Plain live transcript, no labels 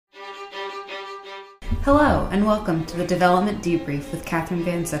Hello, and welcome to the Development Debrief with Katherine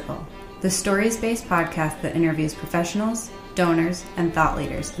Van Sickle, the stories-based podcast that interviews professionals, donors, and thought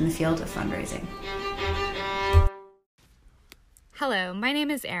leaders in the field of fundraising. Hello, my name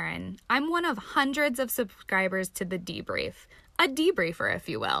is Erin. I'm one of hundreds of subscribers to the Debrief, a debriefer, if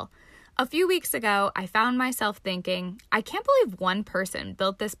you will. A few weeks ago, I found myself thinking, I can't believe one person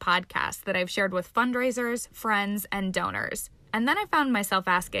built this podcast that I've shared with fundraisers, friends, and donors. And then I found myself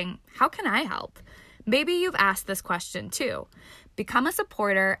asking, how can I help? Maybe you've asked this question too. Become a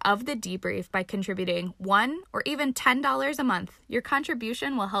supporter of the Debrief by contributing $1 or even $10 a month. Your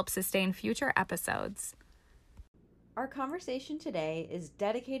contribution will help sustain future episodes. Our conversation today is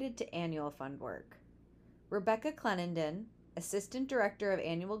dedicated to annual fund work. Rebecca Clendenen, Assistant Director of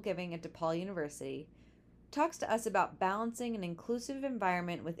Annual Giving at DePaul University, talks to us about balancing an inclusive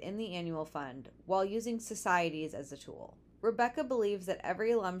environment within the annual fund while using societies as a tool. Rebecca believes that every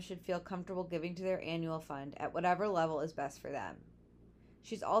alum should feel comfortable giving to their annual fund at whatever level is best for them.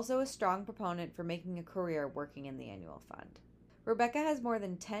 She's also a strong proponent for making a career working in the annual fund. Rebecca has more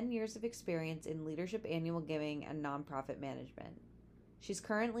than 10 years of experience in leadership annual giving and nonprofit management. She's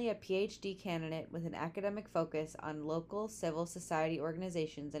currently a PhD candidate with an academic focus on local civil society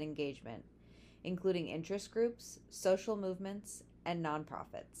organizations and engagement, including interest groups, social movements, and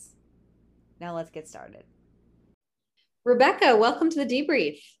nonprofits. Now let's get started. Rebecca, welcome to the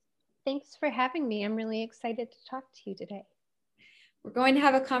Debrief. Thanks for having me. I'm really excited to talk to you today. We're going to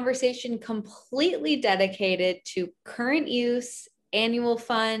have a conversation completely dedicated to current use annual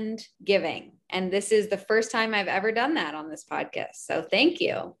fund giving. And this is the first time I've ever done that on this podcast. So thank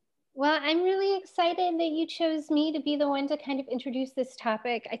you. Well, I'm really excited that you chose me to be the one to kind of introduce this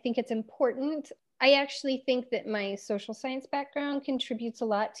topic. I think it's important. I actually think that my social science background contributes a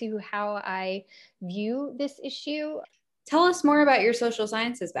lot to how I view this issue. Tell us more about your social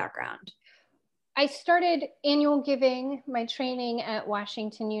sciences background. I started annual giving, my training at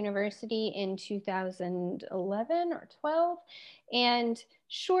Washington University in 2011 or 12. And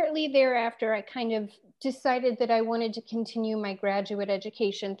shortly thereafter, I kind of decided that I wanted to continue my graduate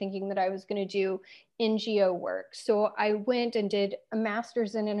education, thinking that I was going to do NGO work. So I went and did a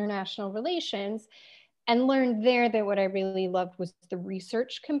master's in international relations and learned there that what I really loved was the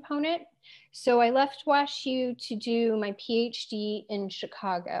research component. So I left WashU to do my PhD in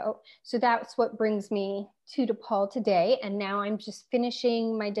Chicago. So that's what brings me to DePaul today. And now I'm just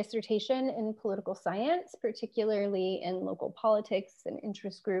finishing my dissertation in political science, particularly in local politics and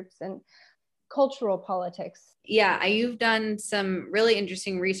interest groups and cultural politics. Yeah, you've done some really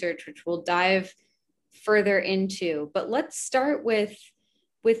interesting research, which we'll dive further into. But let's start with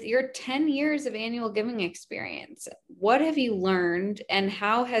your 10 years of annual giving experience. What have you learned, and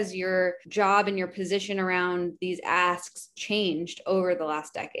how has your job and your position around these asks changed over the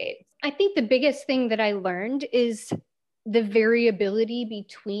last decade? I think the biggest thing that I learned is the variability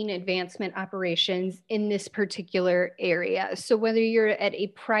between advancement operations in this particular area. So whether you're at a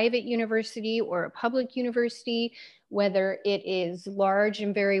private university or a public university, whether it is large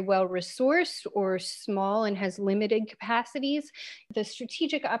and very well resourced or small and has limited capacities, the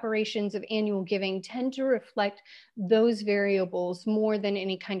strategic operations of annual giving tend to reflect those variables more than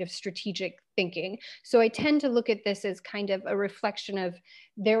any kind of strategic thinking. So I tend to look at this as kind of a reflection of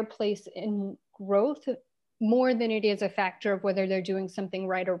their place in growth more than it is a factor of whether they're doing something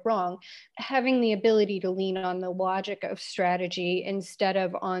right or wrong. Having the ability to lean on the logic of strategy instead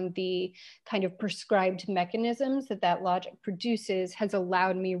of on the kind of prescribed mechanisms that logic produces has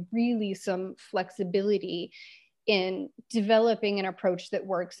allowed me really some flexibility in developing an approach that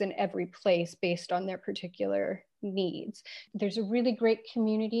works in every place based on their particular needs. There's a really great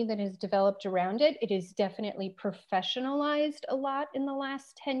community that has developed around it. It is definitely professionalized a lot in the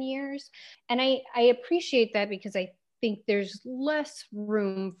last 10 years. And I appreciate that because I think there's less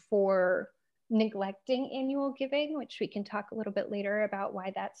room for neglecting annual giving, which we can talk a little bit later about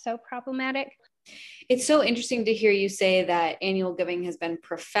why that's so problematic. It's so interesting to hear you say that annual giving has been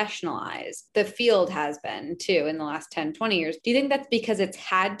professionalized. The field has been too in the last 10, 20 years. Do you think that's because it's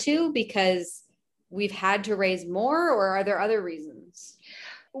had to, because we've had to raise more, or are there other reasons?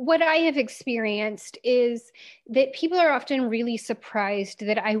 What I have experienced is that people are often really surprised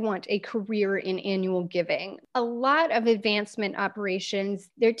that I want a career in annual giving. A lot of advancement operations,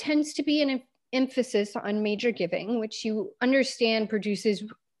 there tends to be an emphasis on major giving, which you understand produces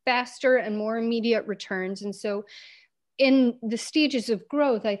faster and more immediate returns. And so in the stages of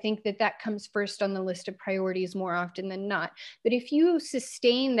growth, I think that that comes first on the list of priorities more often than not. But if you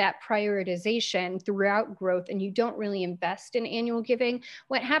sustain that prioritization throughout growth and you don't really invest in annual giving,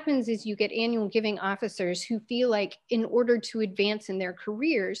 what happens is you get annual giving officers who feel like in order to advance in their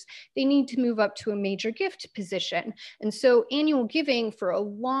careers, they need to move up to a major gift position. And so annual giving for a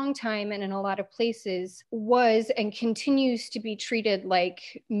long time and in a lot of places was and continues to be treated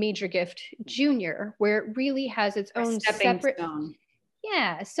like major gift junior, where it really has its own separate stone.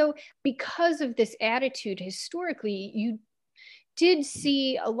 Yeah. So because of this attitude, historically, you did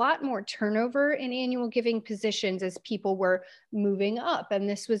see a lot more turnover in annual giving positions as people were moving up. And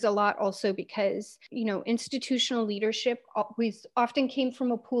this was a lot also because, institutional leadership always often came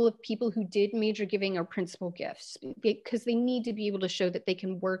from a pool of people who did major giving or principal gifts, because they need to be able to show that they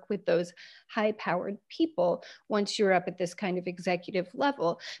can work with those high-powered people once you're up at this kind of executive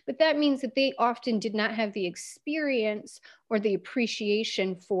level. But that means that they often did not have the experience or the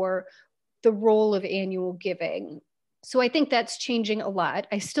appreciation for the role of annual giving. So I think that's changing a lot.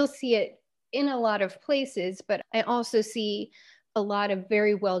 I still see it in a lot of places, but I also see a lot of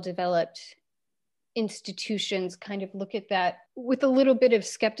very well-developed institutions kind of look at that with a little bit of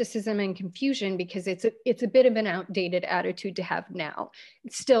skepticism and confusion, because it's a bit of an outdated attitude to have now.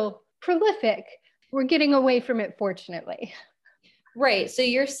 It's still prolific. We're getting away from it, fortunately. Right. So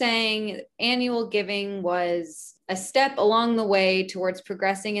you're saying annual giving was a step along the way towards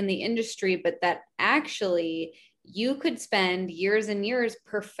progressing in the industry, but that actually you could spend years and years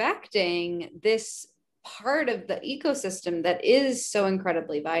perfecting this part of the ecosystem that is so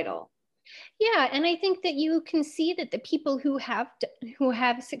incredibly vital. Yeah, and I think that you can see that the people who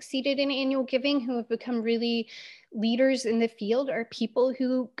have succeeded in annual giving, who have become really leaders in the field, are people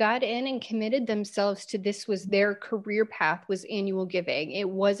who got in and committed themselves to this was their career path, was annual giving. It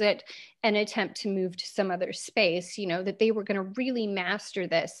wasn't an attempt to move to some other space, that they were going to really master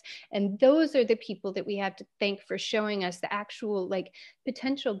this. And those are the people that we have to thank for showing us the actual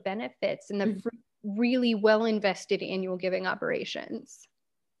potential benefits and the really well invested annual giving operations.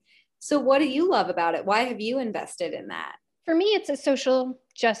 So what do you love about it? Why have you invested in that? For me, it's a social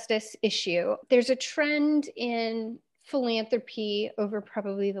justice issue. There's a trend in philanthropy over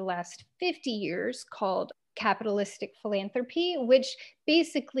probably the last 50 years called capitalistic philanthropy, which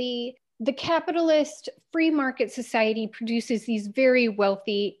basically the capitalist free market society produces these very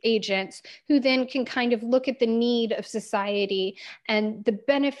wealthy agents who then can kind of look at the need of society, and the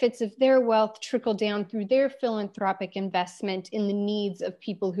benefits of their wealth trickle down through their philanthropic investment in the needs of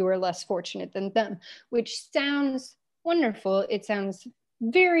people who are less fortunate than them, which sounds wonderful. It sounds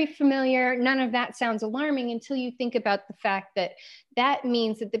very familiar. None of that sounds alarming until you think about the fact that that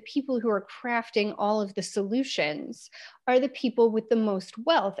means that the people who are crafting all of the solutions are the people with the most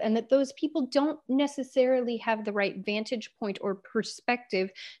wealth, and that those people don't necessarily have the right vantage point or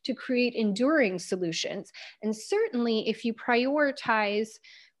perspective to create enduring solutions. And certainly if you prioritize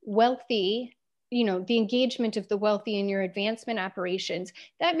wealthy, the engagement of the wealthy in your advancement operations,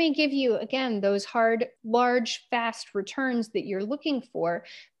 that may give you, again, those hard, large, fast returns that you're looking for,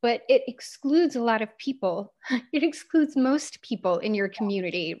 but it excludes a lot of people. It excludes most people in your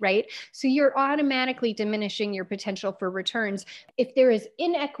community, right? So you're automatically diminishing your potential for returns. If there is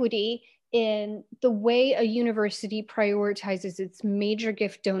inequity in the way a university prioritizes its major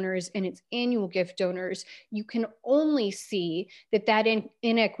gift donors and its annual gift donors, you can only see that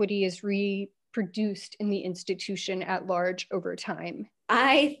inequity is produced in the institution at large over time.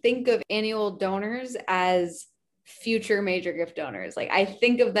 I think of annual donors as future major gift donors. I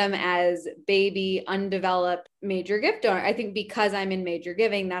think of them as baby, undeveloped major gift donor. I think because I'm in major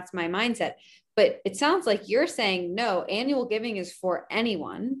giving, that's my mindset. But it sounds like you're saying, no, annual giving is for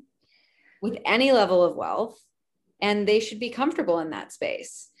anyone with any level of wealth, and they should be comfortable in that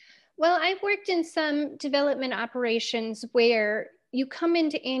space. Well, I've worked in some development operations where you come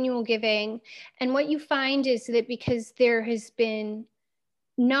into annual giving, and what you find is that because there has been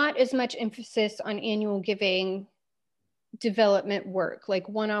not as much emphasis on annual giving development work, like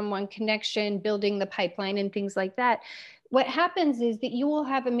one-on-one connection, building the pipeline and things like that, what happens is that you will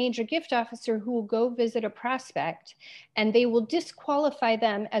have a major gift officer who will go visit a prospect, and they will disqualify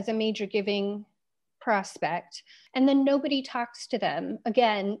them as a major giving prospect, and then nobody talks to them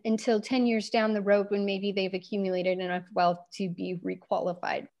again until 10 years down the road, when maybe they've accumulated enough wealth to be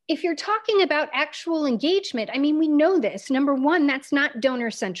requalified. If you're talking about actual engagement, we know this. Number one, that's not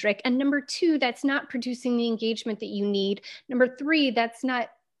donor centric. And number two, that's not producing the engagement that you need. Number three, that's not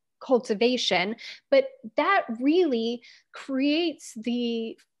cultivation. But that really creates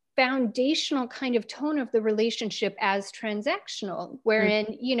the foundational kind of tone of the relationship as transactional, wherein,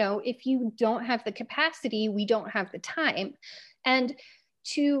 if you don't have the capacity, we don't have the time. And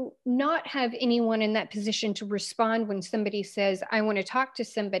to not have anyone in that position to respond when somebody says, I want to talk to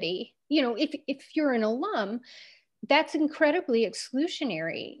somebody, if you're an alum, that's incredibly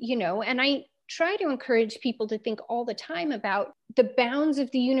exclusionary, and I try to encourage people to think all the time about the bounds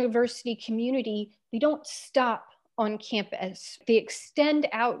of the university community. They don't stop on campus. They extend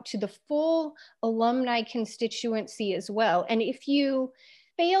out to the full alumni constituency as well. And if you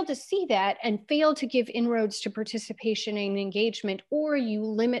fail to see that and fail to give inroads to participation and engagement, or you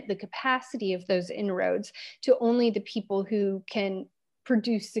limit the capacity of those inroads to only the people who can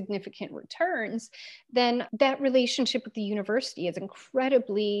produce significant returns, then that relationship with the university is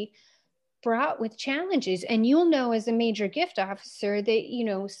incredibly fraught with challenges. And you'll know as a major gift officer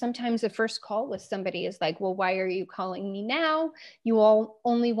that, sometimes the first call with somebody is like, well, why are you calling me now? You all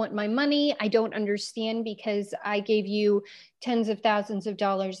only want my money. I don't understand, because I gave you tens of thousands of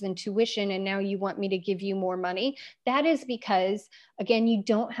dollars in tuition and now you want me to give you more money. That is because, again, you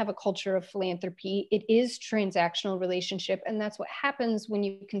don't have a culture of philanthropy. It is transactional relationship. And that's what happens when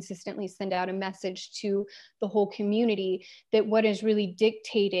you consistently send out a message to the whole community that what is really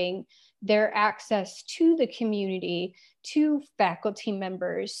dictating their access to the community, to faculty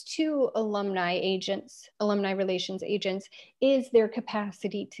members, to alumni relations agents, is their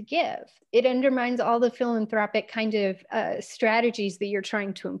capacity to give. It undermines all the philanthropic kind of strategies that you're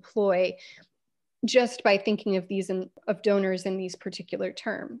trying to employ just by thinking of of donors in these particular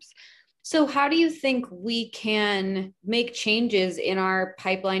terms. So how do you think we can make changes in our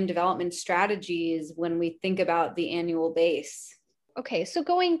pipeline development strategies when we think about the annual base? Okay, so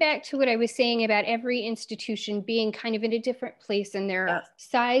going back to what I was saying about every institution being kind of in a different place in their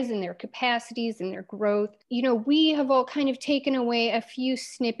size and their capacities and their growth, we have all kind of taken away a few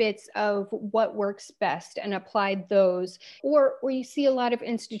snippets of what works best and applied those. Or you see a lot of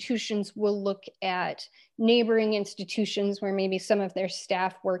institutions will look at neighboring institutions where maybe some of their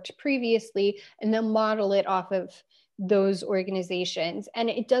staff worked previously, and they'll model it off of those organizations. And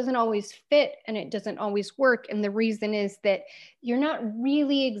it doesn't always fit and it doesn't always work. And the reason is that you're not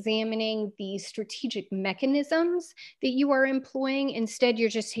really examining the strategic mechanisms that you are employing. Instead, you're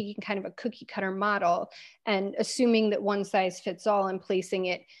just taking kind of a cookie cutter model and assuming that one size fits all and placing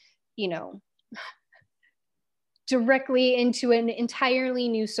it, directly into an entirely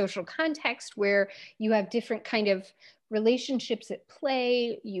new social context where you have different kind of relationships at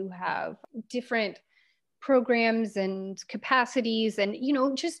play. You have different programs and capacities and,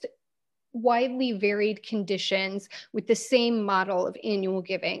 just widely varied conditions with the same model of annual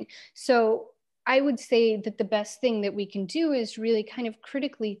giving. So I would say that the best thing that we can do is really kind of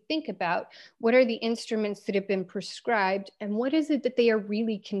critically think about what are the instruments that have been prescribed and what is it that they are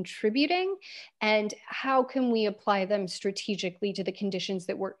really contributing, and how can we apply them strategically to the conditions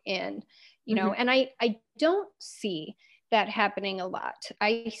that we're in, and I don't see that happening a lot.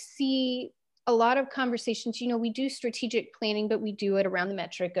 I see a lot of conversations, we do strategic planning, but we do it around the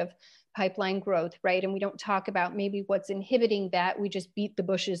metric of pipeline growth, right? And we don't talk about maybe what's inhibiting that. We just beat the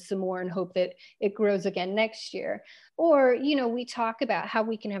bushes some more and hope that it grows again next year. Or, we talk about how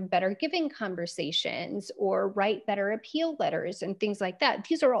we can have better giving conversations or write better appeal letters and things like that.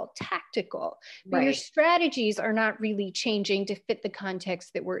 These are all tactical, but your strategies are not really changing to fit the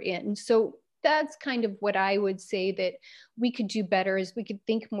context that we're in. So that's kind of what I would say that we could do better, is we could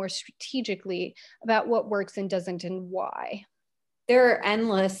think more strategically about what works and doesn't and why. There are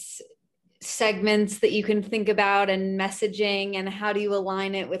endless segments that you can think about and messaging, and how do you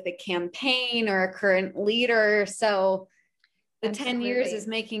align it with a campaign or a current leader? So the Absolutely. 10 years is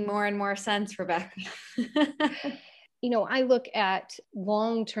making more and more sense, Rebecca. I look at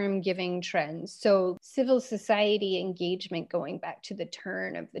long-term giving trends. So civil society engagement going back to the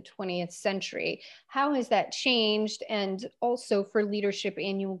turn of the 20th century, how has that changed? And also for leadership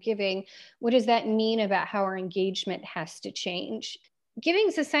annual giving, what does that mean about how our engagement has to change?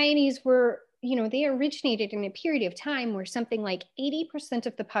 Giving societies were, they originated in a period of time where something like 80%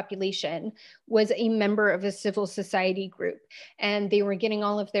 of the population was a member of a civil society group. And they were getting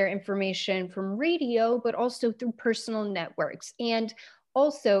all of their information from radio, but also through personal networks. And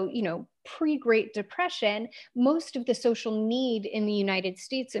also, pre-Great Depression, most of the social need in the United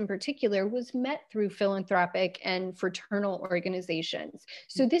States in particular was met through philanthropic and fraternal organizations.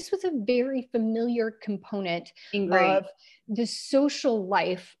 So this was a very familiar component of the social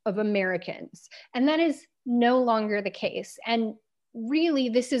life of Americans. And that is no longer the case. And really,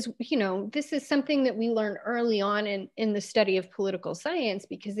 this is something that we learn early on in the study of political science,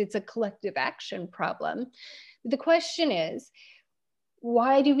 because it's a collective action problem. The question is,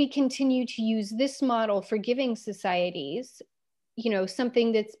 Why do we continue to use this model for giving societies,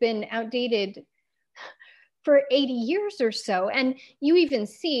 something that's been outdated for 80 years or so? And you even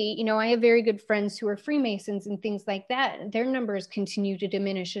see, I have very good friends who are Freemasons and things like that. Their numbers continue to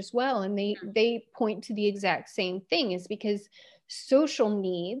diminish as well. And they point to the exact same thing, is because social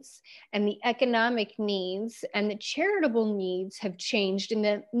needs and the economic needs and the charitable needs have changed, and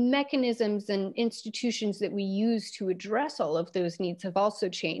the mechanisms and institutions that we use to address all of those needs have also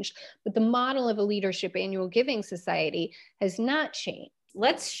changed. But the model of a leadership annual giving society has not changed.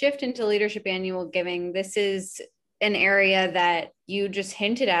 Let's shift into leadership annual giving. This is an area that you just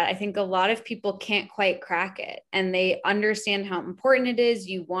hinted at. I think a lot of people can't quite crack it, and they understand how important it is.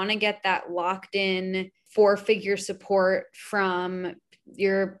 You want to get that locked in 4-figure support from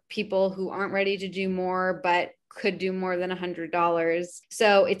your people who aren't ready to do more, but could do more than $100.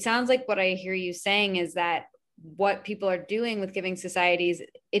 So it sounds like what I hear you saying is that what people are doing with giving societies,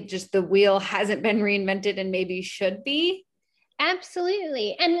 it just, the wheel hasn't been reinvented and maybe should be.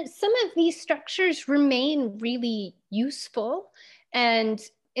 Absolutely. And some of these structures remain really useful and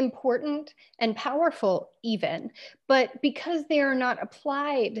important and powerful even, but because they are not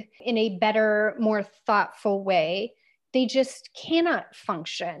applied in a better, more thoughtful way, they just cannot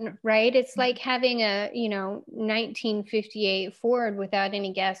function, right? It's like having a, 1958 Ford without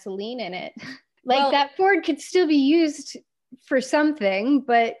any gasoline in it. That Ford could still be used for something,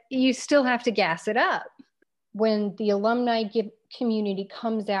 but you still have to gas it up. When the alumni community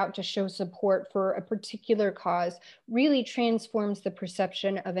comes out to show support for a particular cause, really transforms the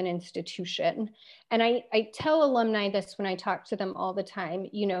perception of an institution. And I tell alumni this when I talk to them all the time,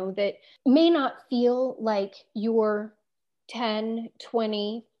 that may not feel like your 10,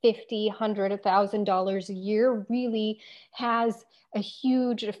 20, 50, 100, $1,000 a year really has a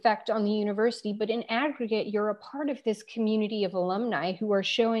huge effect on the university, but in aggregate, you're a part of this community of alumni who are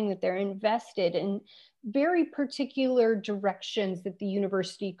showing that they're invested in very particular directions that the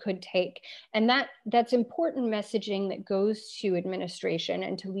university could take. And that's important messaging that goes to administration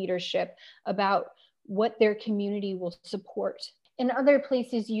and to leadership about what their community will support. In other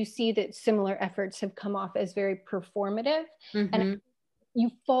places, you see that similar efforts have come off as very performative. Mm-hmm. And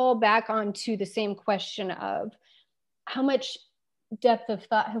you fall back onto the same question of how much depth of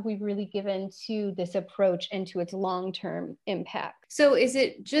thought have we really given to this approach and to its long-term impact? So is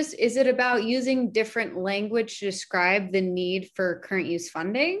it about using different language to describe the need for current use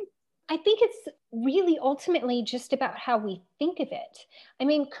funding? I think it's really ultimately just about how we think of it. I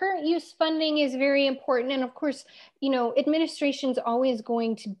mean, current use funding is very important. And of course, administration's always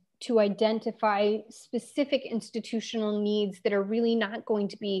going to identify specific institutional needs that are really not going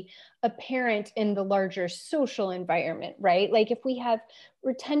to be apparent in the larger social environment, right? Like if we have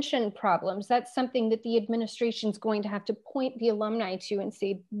retention problems, that's something that the administration is going to have to point the alumni to and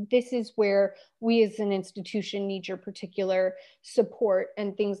say, this is where we as an institution need your particular support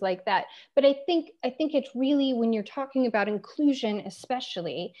and things like that. But I think it's really, when you're talking about inclusion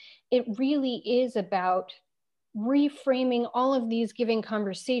especially, it really is about reframing all of these giving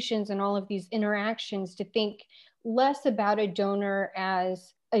conversations and all of these interactions to think less about a donor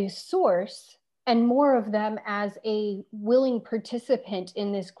as a source and more of them as a willing participant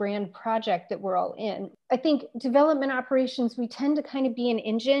in this grand project that we're all in. I think development operations, we tend to kind of be an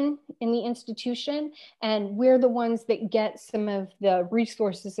engine in the institution, and we're the ones that get some of the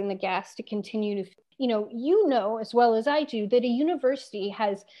resources and the gas to continue to as well as I do, that a university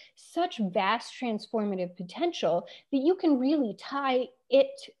has such vast transformative potential that you can really tie it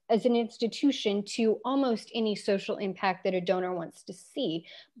as an institution to almost any social impact that a donor wants to see.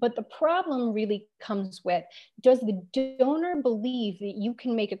 But the problem really comes with, does the donor believe that you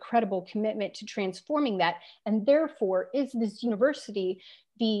can make a credible commitment to transforming that? And therefore, is this university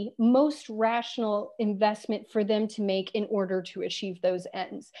the most rational investment for them to make in order to achieve those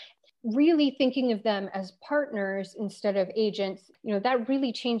ends? Really thinking of them as partners instead of agents, that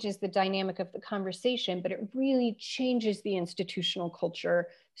really changes the dynamic of the conversation, but it really changes the institutional culture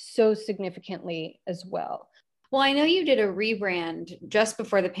so significantly as well. Well, I know you did a rebrand just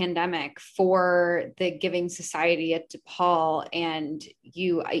before the pandemic for the Giving Society at DePaul, and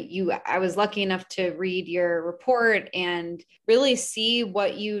I was lucky enough to read your report and really see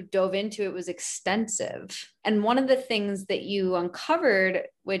what you dove into. It was extensive. And one of the things that you uncovered,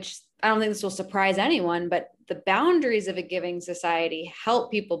 which I don't think this will surprise anyone, but the boundaries of a giving society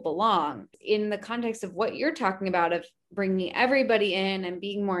help people belong. In the context of what you're talking about, of bringing everybody in and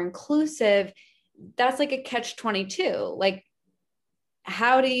being more inclusive, that's like a catch-22. Like,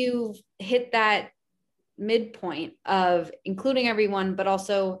 how do you hit that midpoint of including everyone, but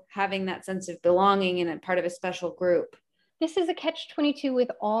also having that sense of belonging and a part of a special group? This is a catch-22 with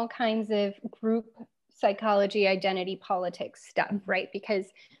all kinds of group psychology, identity, politics stuff, right? Because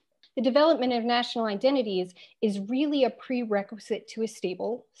the development of national identities is really a prerequisite to a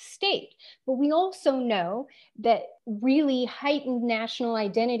stable state. But we also know that really heightened national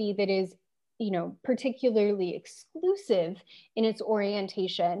identity that is, particularly exclusive in its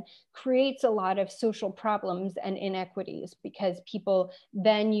orientation creates a lot of social problems and inequities, because people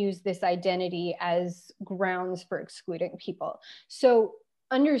then use this identity as grounds for excluding people. So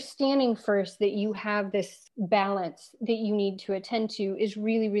understanding first that you have this balance that you need to attend to is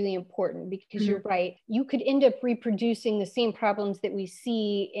really, really important, because you're right. You could end up reproducing the same problems that we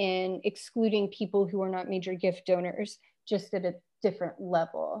see in excluding people who are not major gift donors, just at a different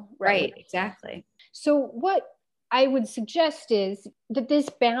level, right? Right, exactly. So what I would suggest is that this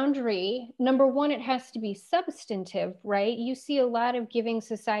boundary, number one, it has to be substantive, right? You see a lot of giving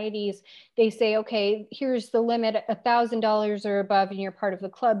societies, they say, okay, here's the limit, $1,000 or above, and you're part of the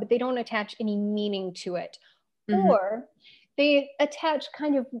club, but they don't attach any meaning to it. Or they attach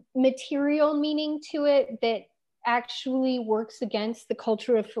kind of material meaning to it that actually works against the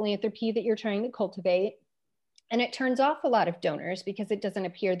culture of philanthropy that you're trying to cultivate. And it turns off a lot of donors because it doesn't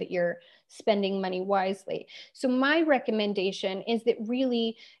appear that you're spending money wisely. So my recommendation is that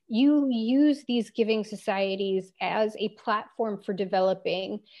really you use these giving societies as a platform for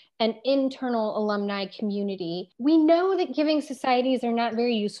developing an internal alumni community. We know that giving societies are not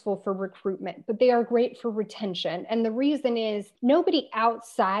very useful for recruitment, but they are great for retention. And the reason is nobody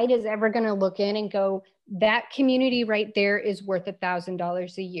outside is ever going to look in and go, that community right there is worth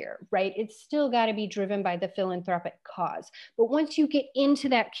 $1,000 a year, right? It's still got to be driven by the philanthropic cause. But once you get into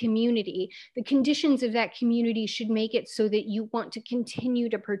that community, the conditions of that community should make it so that you want to continue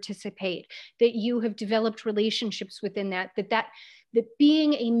to participate, that you have developed relationships within that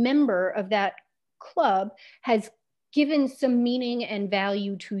being a member of that club has given some meaning and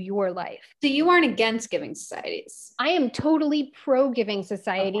value to your life. So you aren't against giving societies? I am totally pro giving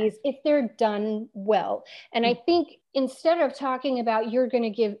societies if they're done well. And I think instead of talking about you're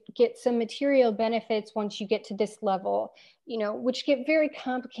going to get some material benefits once you get to this level, which get very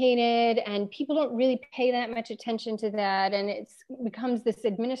complicated and people don't really pay that much attention to that, and it becomes this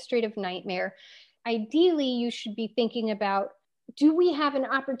administrative nightmare. Ideally, you should be thinking about, do we have an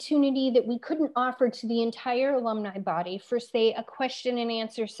opportunity that we couldn't offer to the entire alumni body for, say, a question and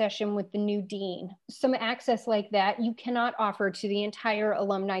answer session with the new dean? Some access like that you cannot offer to the entire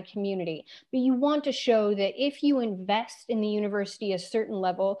alumni community. But you want to show that if you invest in the university a certain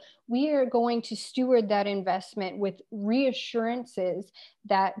level, we are going to steward that investment with reassurances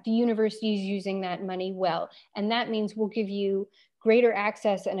that the university is using that money well. And that means we'll give you greater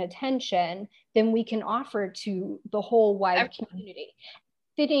access and attention than we can offer to the whole wide community.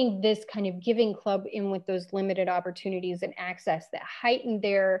 Fitting this kind of giving club in with those limited opportunities and access that heighten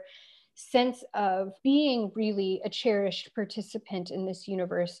their sense of being really a cherished participant in this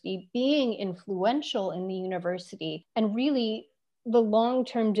university, being influential in the university, and really the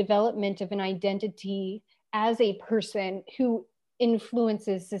long-term development of an identity as a person who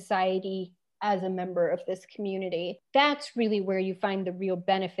influences society as a member of this community. That's really where you find the real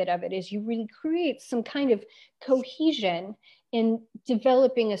benefit of it, is you really create some kind of cohesion in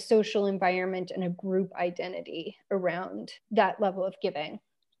developing a social environment and a group identity around that level of giving.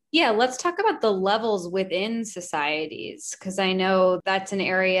 Yeah, let's talk about the levels within societies, because I know that's an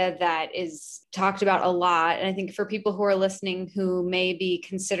area that is talked about a lot. And I think for people who are listening who may be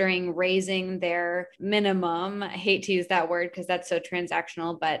considering raising their minimum, I hate to use that word because that's so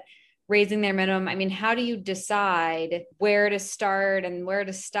transactional, but raising their minimum. I mean, how do you decide where to start and where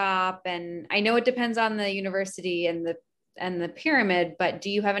to stop? And I know it depends on the university and the pyramid, but do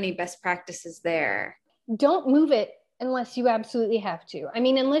you have any best practices there? Don't move it unless you absolutely have to. I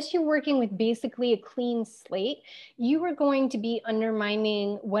mean, unless you're working with basically a clean slate, you are going to be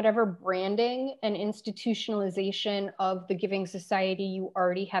undermining whatever branding and institutionalization of the Giving Society you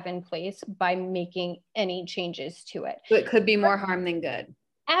already have in place by making any changes to it. So it could be more harm than good.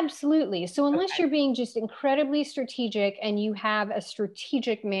 Absolutely. So unless you're being just incredibly strategic and you have a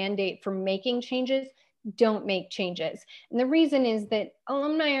strategic mandate for making changes, don't make changes. And the reason is that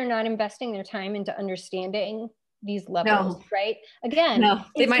alumni are not investing their time into understanding these levels, right? Again,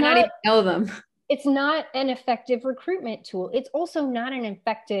 they might not even know them. It's not an effective recruitment tool. It's also not an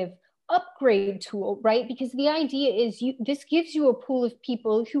effective upgrade tool, right? Because the idea is this gives you a pool of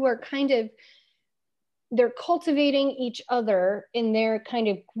people who are they're cultivating each other in their kind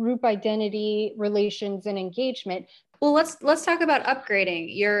of group identity, relations, and engagement. Well, let's talk about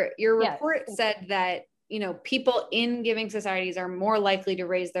upgrading. Your report said that people in giving societies are more likely to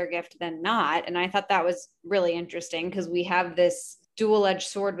raise their gift than not. And I thought that was really interesting because we have this dual-edged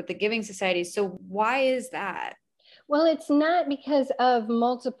sword with the giving societies. So why is that? Well, it's not because of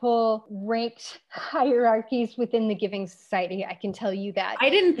multiple ranked hierarchies within the Giving Society. I can tell you that. I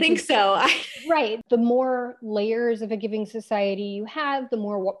didn't think so. Right. The more layers of a Giving Society you have, the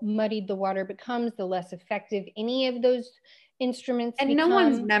more muddied the water becomes, the less effective any of those instruments and become. No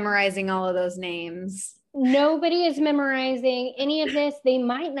one's memorizing all of those names. Nobody is memorizing any of this. They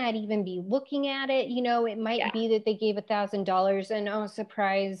might not even be looking at it. It might be that they gave $1,000 and, oh,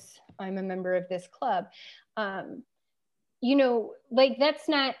 surprise, I'm a member of this club.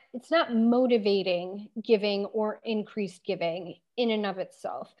 It's not motivating giving or increased giving in and of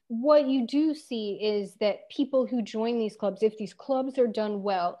itself. What you do see is that people who join these clubs, if these clubs are done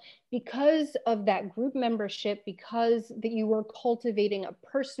well, because of that group membership, because that you are cultivating a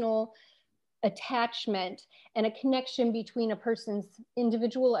personal attachment and a connection between a person's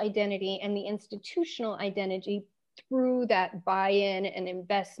individual identity and the institutional identity through that buy-in and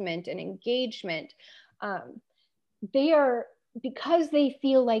investment and engagement, because they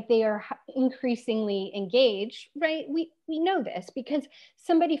feel like they are increasingly engaged, right? We know this because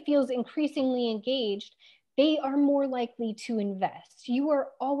somebody feels increasingly engaged, they are more likely to invest. You are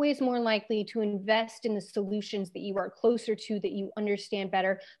always more likely to invest in the solutions that you are closer to, that you understand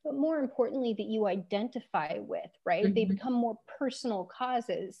better, but more importantly, that you identify with, right? Mm-hmm. They become more personal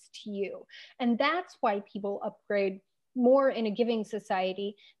causes to you. And that's why people upgrade more in a giving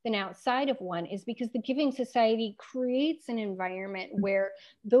society than outside of one, is because the giving society creates an environment where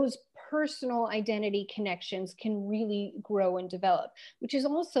those personal identity connections can really grow and develop, which is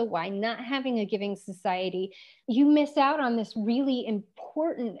also why not having a giving society, you miss out on this really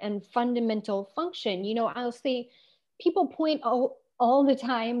important and fundamental function. I'll say people point all the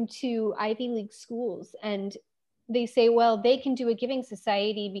time to Ivy League schools, and they say, well, they can do a giving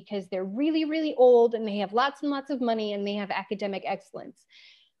society because they're really, really old and they have lots and lots of money and they have academic excellence.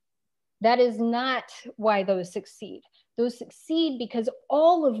 That is not why those succeed. Those succeed because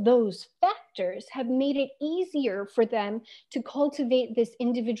all of those factors have made it easier for them to cultivate this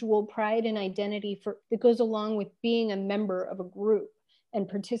individual pride and identity that goes along with being a member of a group and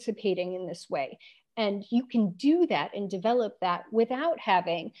participating in this way. And you can do that and develop that without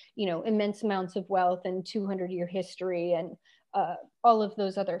having, immense amounts of wealth and 200-year history and all of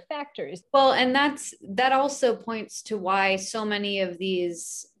those other factors. Well, and that also points to why so many of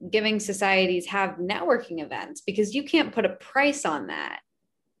these giving societies have networking events, because you can't put a price on that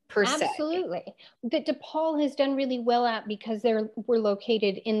per se. Absolutely. That DePaul has done really well at, because we're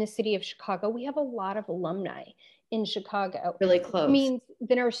located in the city of Chicago. We have a lot of alumni in Chicago. Really close. It means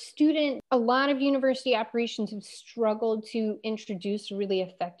that a lot of university operations have struggled to introduce really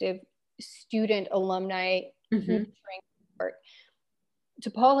effective student alumni nurturing work.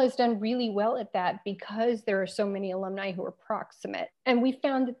 DePaul has done really well at that because there are so many alumni who are proximate. And we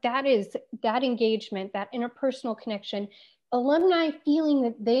found that engagement, that interpersonal connection, alumni feeling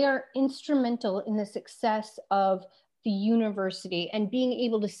that they are instrumental in the success of the university and being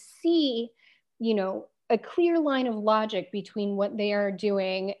able to see, a clear line of logic between what they are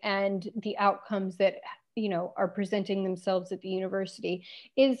doing and the outcomes that, are presenting themselves at the university,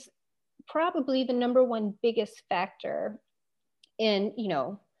 is probably the number one biggest factor in,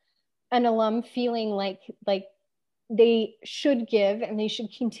 an alum feeling like they should give and they should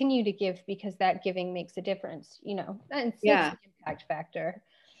continue to give because that giving makes a difference, and it's an impact factor.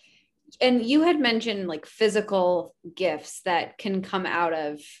 And you had mentioned like physical gifts that can come out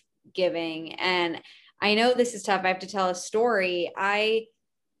of giving. And I know this is tough. I have to tell a story. I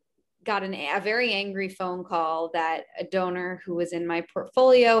got a very angry phone call that a donor who was in my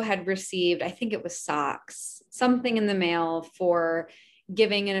portfolio had received, I think it was socks, something in the mail for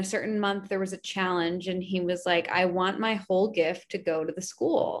giving in a certain month. There was a challenge, and he was like, I want my whole gift to go to the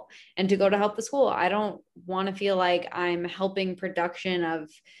school and to go to help the school. I don't want to feel like I'm helping production of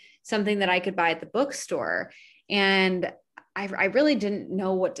something that I could buy at the bookstore. And I really didn't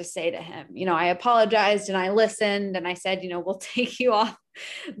know what to say to him. I apologized and I listened and I said, we'll take you off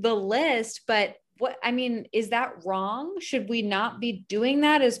the list. But is that wrong? Should we not be doing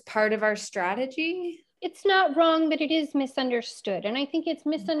that as part of our strategy? It's not wrong, but it is misunderstood. And I think it's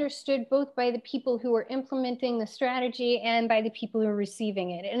misunderstood both by the people who are implementing the strategy and by the people who are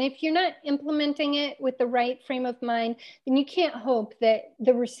receiving it. And if you're not implementing it with the right frame of mind, then you can't hope that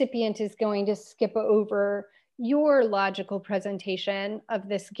the recipient is going to skip over your logical presentation of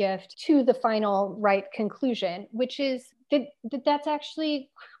this gift to the final right conclusion, which is that's actually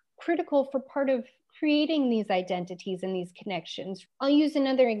critical for part of creating these identities and these connections. I'll use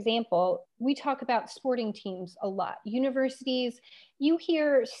another example. We talk about sporting teams a lot. Universities, you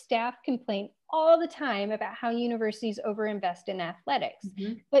hear staff complain all the time about how universities overinvest in athletics.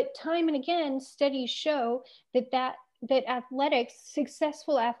 Mm-hmm. But time and again, studies show that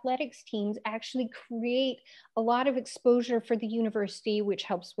successful athletics teams actually create a lot of exposure for the university, which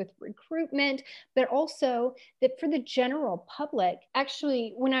helps with recruitment, but also that for the general public.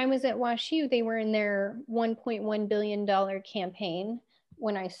 Actually, when I was at WashU, they were in their $1.1 billion campaign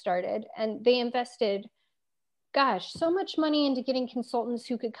when I started, and they invested, gosh, so much money into getting consultants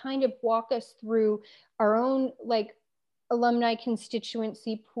who could kind of walk us through our own like alumni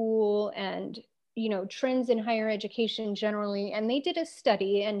constituency pool and trends in higher education generally. And they did a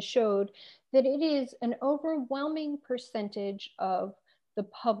study and showed that it is an overwhelming percentage of the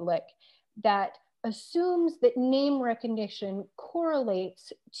public that assumes that name recognition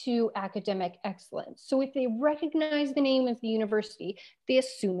correlates to academic excellence. So if they recognize the name of the university, they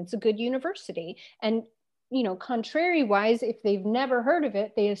assume it's a good university. And contrary wise, if they've never heard of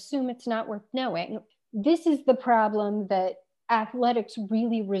it, they assume it's not worth knowing. This is the problem that athletics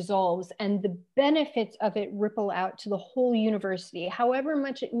really resolves, and the benefits of it ripple out to the whole university. However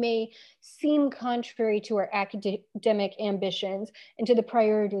much it may seem contrary to our academic ambitions and to the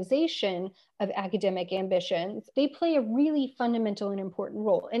prioritization of academic ambitions, they play a really fundamental and important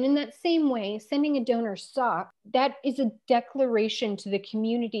role. And in that same way, sending a donor sock, that is a declaration to the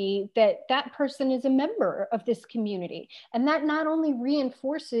community that that person is a member of this community. And that not only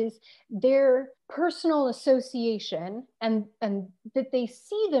reinforces their personal association and that they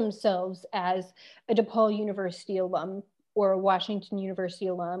see themselves as a DePaul University alum or a Washington University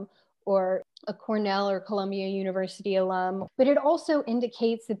alum or a Cornell or Columbia University alum, but it also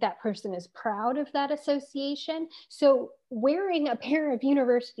indicates that that person is proud of that association. So wearing a pair of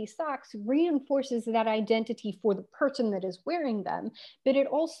university socks reinforces that identity for the person that is wearing them, but it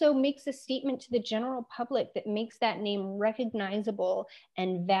also makes a statement to the general public that makes that name recognizable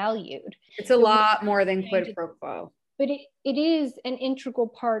and valued. It's a lot more than quid pro quo. But it is an integral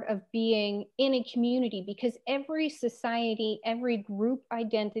part of being in a community, because every society, every group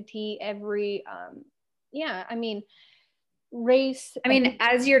identity, every, race.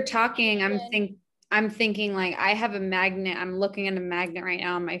 As you're talking, I'm thinking like I have a magnet. I'm looking at a magnet right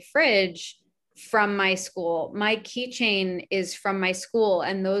now on my fridge from my school. My keychain is from my school,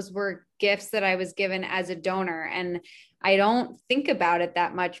 and those were gifts that I was given as a donor. And I don't think about it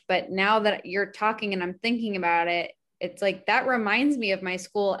that much, but now that you're talking and I'm thinking about it, it's like that reminds me of my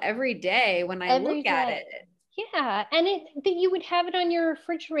school every day when I look at it. Yeah, and that you would have it on your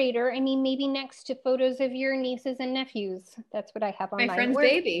refrigerator. Maybe next to photos of your nieces and nephews. That's what I have on my friend's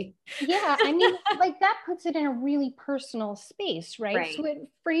baby. Yeah, like that puts it in a really personal space, right? So it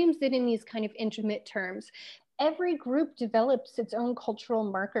frames it in these kind of intimate terms. Every group develops its own cultural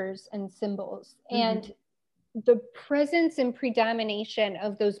markers and symbols, and the presence and predomination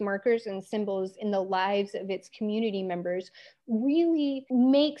of those markers and symbols in the lives of its community members really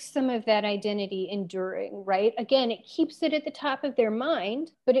makes some of that identity enduring, right? Again, it keeps it at the top of their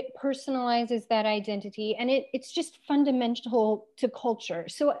mind, but it personalizes that identity, and it's just fundamental to culture.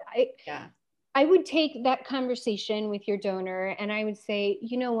 So I would take that conversation with your donor and I would say,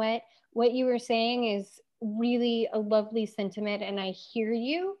 you know what you were saying is really a lovely sentiment, and I hear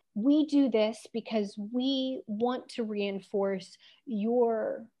you. We do this because we want to reinforce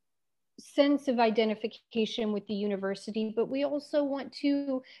your sense of identification with the university, but we also want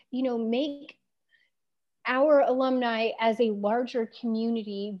to, make our alumni as a larger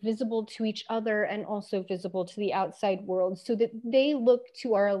community visible to each other and also visible to the outside world, so that they look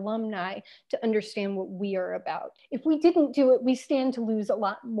to our alumni to understand what we are about. If we didn't do it, we stand to lose a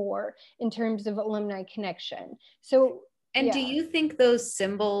lot more in terms of alumni connection. So, do you think those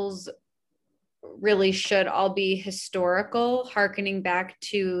symbols really should all be historical, hearkening back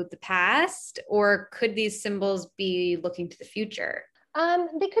to the past, or could these symbols be looking to the future?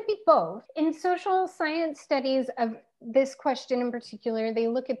 They could be both. In social science studies of this question in particular, they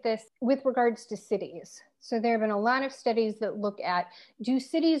look at this with regards to cities. So there have been a lot of studies that look at, do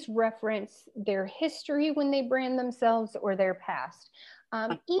cities reference their history when they brand themselves or their past?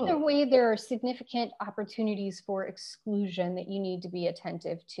 Either way, there are significant opportunities for exclusion that you need to be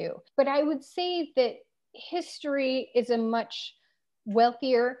attentive to. But I would say that history is a much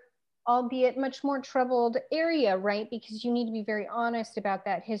wealthier, albeit much more troubled area, right? Because you need to be very honest about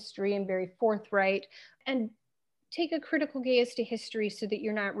that history and very forthright and take a critical gaze to history so that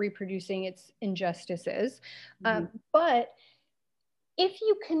you're not reproducing its injustices. But if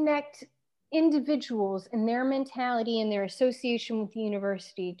you connect individuals and their mentality and their association with the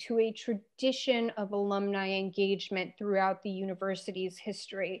university to a tradition of alumni engagement throughout the university's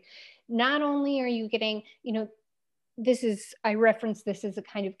history. Not only are you getting, I reference this as a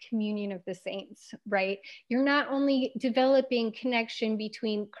kind of communion of the saints, right? You're not only developing connection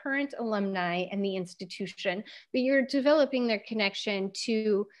between current alumni and the institution, but you're developing their connection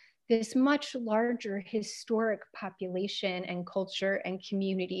to this much larger historic population and culture and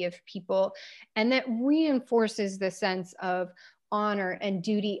community of people. And that reinforces the sense of honor and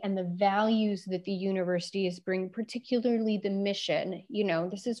duty and the values that the universities bring, particularly the mission.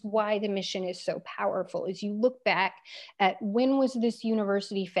 This is why the mission is so powerful. As you look back at when was this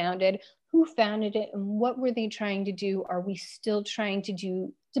university founded, who founded it, and what were they trying to do? Are we still trying to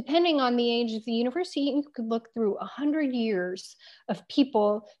do? Depending on the age of the university, you could look through 100 years of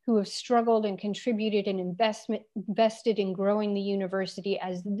people who have struggled and contributed and invested in growing the university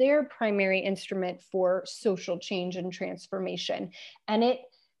as their primary instrument for social change and transformation. And it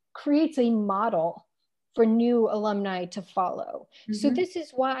creates a model for new alumni to follow. Mm-hmm. So this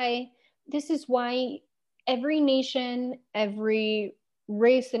is why every nation, every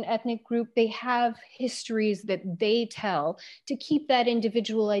race and ethnic group, they have histories that they tell to keep that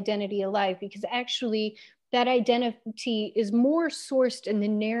individual identity alive, because actually that identity is more sourced in the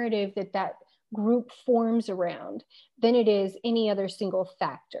narrative that group forms around than it is any other single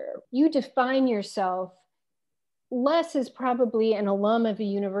factor. You define yourself less as probably an alum of a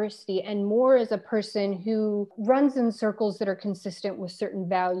university and more as a person who runs in circles that are consistent with certain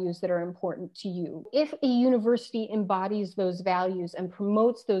values that are important to you. If a university embodies those values and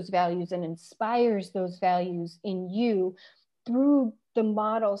promotes those values and inspires those values in you through the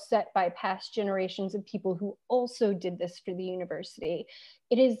model set by past generations of people who also did this for the university,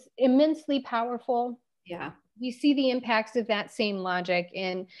 it is immensely powerful. Yeah. We see the impacts of that same logic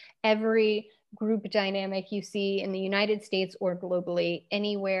in every group dynamic you see in the United States or globally.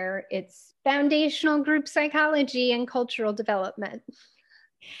 Anywhere it's foundational group psychology and cultural development.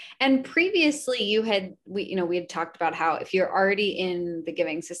 And previously we had talked about how if you're already in the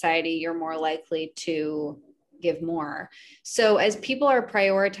Giving Society, you're more likely to give more. So as people are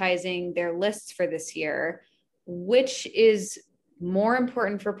prioritizing their lists for this year, which is more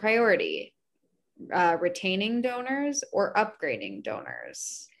important for priority, retaining donors or upgrading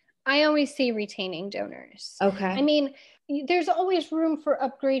donors? I always say retaining donors. Okay. I mean, there's always room for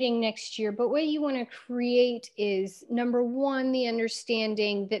upgrading next year, but what you want to create is, number one, the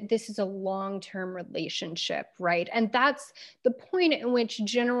understanding that this is a long-term relationship, right? And that's the point at which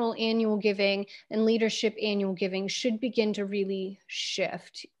general annual giving and leadership annual giving should begin to really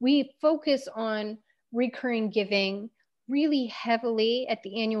shift. We focus on recurring giving really heavily at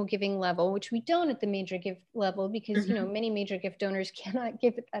the annual giving level, which we don't at the major gift level, because many major gift donors cannot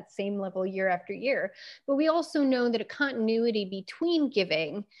give at that same level year after year. But we also know that a continuity between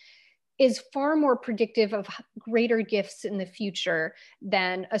giving is far more predictive of greater gifts in the future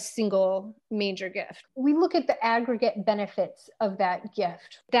than a single major gift. We look at the aggregate benefits of that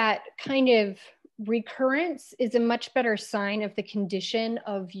gift. That kind of recurrence is a much better sign of the condition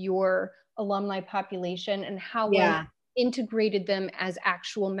of your alumni population and how well integrated them as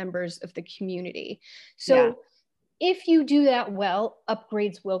actual members of the community. So if you do that well,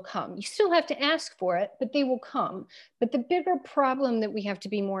 upgrades will come. You still have to ask for it, but they will come. But the bigger problem that we have to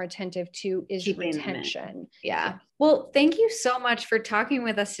be more attentive to is retention. Yeah. Well, thank you so much for talking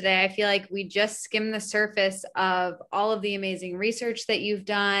with us today. I feel like we just skimmed the surface of all of the amazing research that you've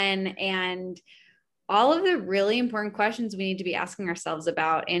done and all of the really important questions we need to be asking ourselves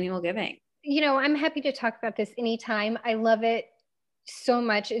about annual giving. I'm happy to talk about this anytime. I love it so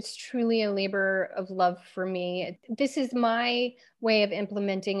much. It's truly a labor of love for me. This is my way of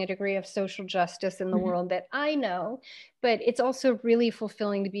implementing a degree of social justice in the world that I know, but it's also really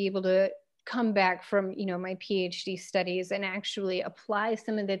fulfilling to be able to come back from, my PhD studies and actually apply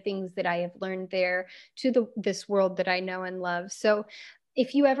some of the things that I have learned there to this world that I know and love. So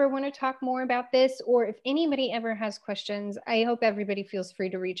if you ever want to talk more about this, or if anybody ever has questions, I hope everybody feels free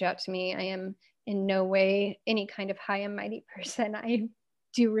to reach out to me. I am in no way any kind of high and mighty person. I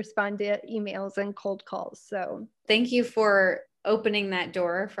do respond to emails and cold calls. So thank you for opening that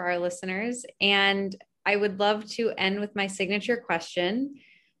door for our listeners. And I would love to end with my signature question,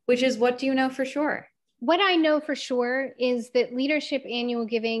 which is, what do you know for sure? What I know for sure is that leadership annual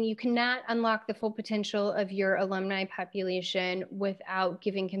giving, you cannot unlock the full potential of your alumni population without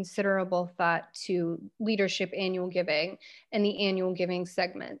giving considerable thought to leadership annual giving and the annual giving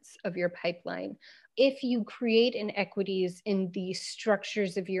segments of your pipeline. if you create inequities in the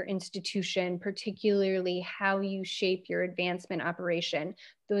structures of your institution, particularly how you shape your advancement operation,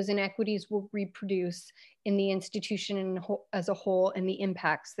 those inequities will reproduce in the institution as a whole and the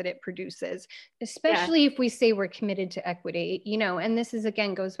impacts that it produces, especially if we say we're committed to equity, and this is,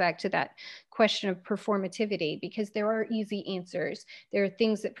 again, goes back to that question of performativity, because there are easy answers. There are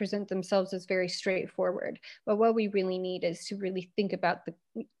things that present themselves as very straightforward, but what we really need is to really think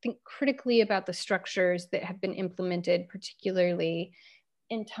critically about the structures that have been implemented, particularly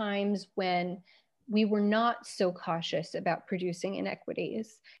in times when we were not so cautious about producing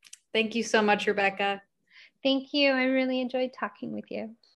inequities. Thank you so much, Rebecca. Thank you. I really enjoyed talking with you.